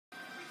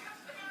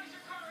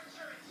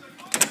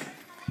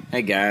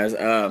Hey guys,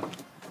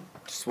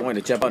 just wanted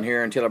to jump on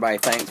here and tell everybody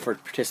thanks for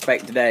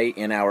participating today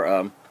in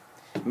our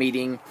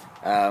meeting.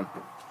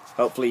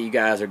 Hopefully you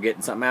guys are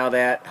getting something out of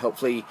that.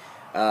 Hopefully,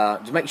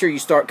 just make sure you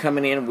start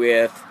coming in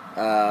with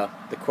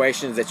the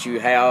questions that you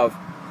have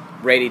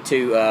ready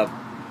to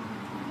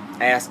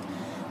ask.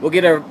 We'll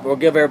give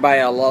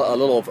everybody a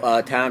little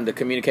time to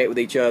communicate with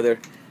each other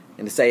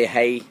and to say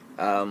hey.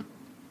 I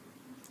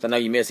know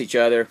you miss each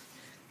other,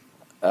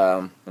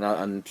 and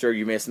I'm sure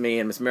you miss me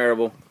and Miss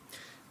Marable.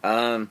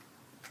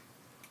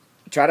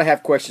 Try to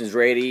have questions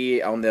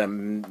ready on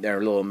their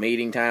little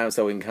meeting time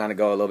so we can kind of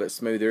go a little bit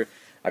smoother.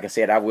 Like I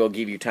said, I will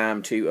give you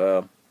time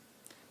to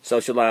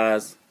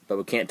socialize, but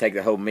we can't take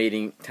the whole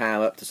meeting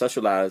time up to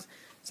socialize.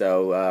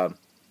 So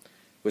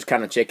was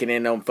kind of checking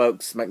in on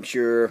folks, making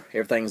sure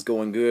everything's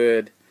going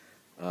good.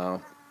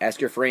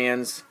 Ask your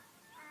friends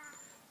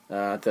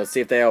to see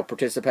if they'll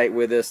participate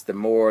with us. The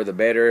more, the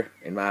better,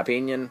 in my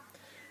opinion.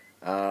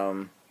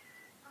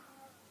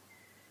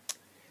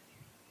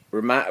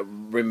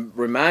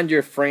 Remind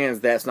your friends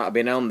that's not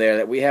been on there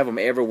that we have them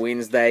every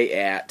Wednesday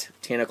at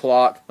 10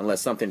 o'clock, unless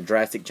something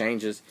drastic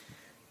changes.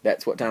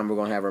 That's what time we're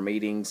going to have our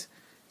meetings.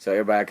 So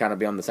everybody kind of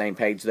be on the same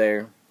page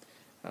there.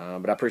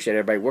 But I appreciate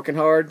everybody working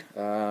hard.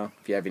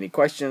 If you have any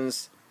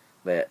questions,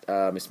 let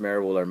Miss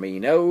Marable or me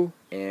know,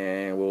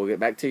 and we'll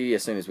get back to you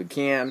as soon as we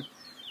can.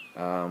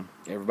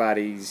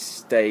 Everybody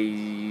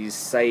stay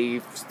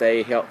safe,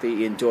 stay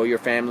healthy, enjoy your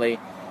family,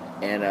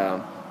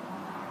 and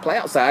play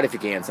outside if you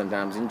can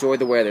sometimes. Enjoy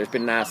the weather. It's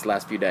been nice the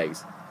last few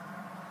days.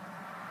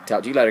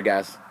 Talk to you later,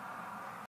 guys.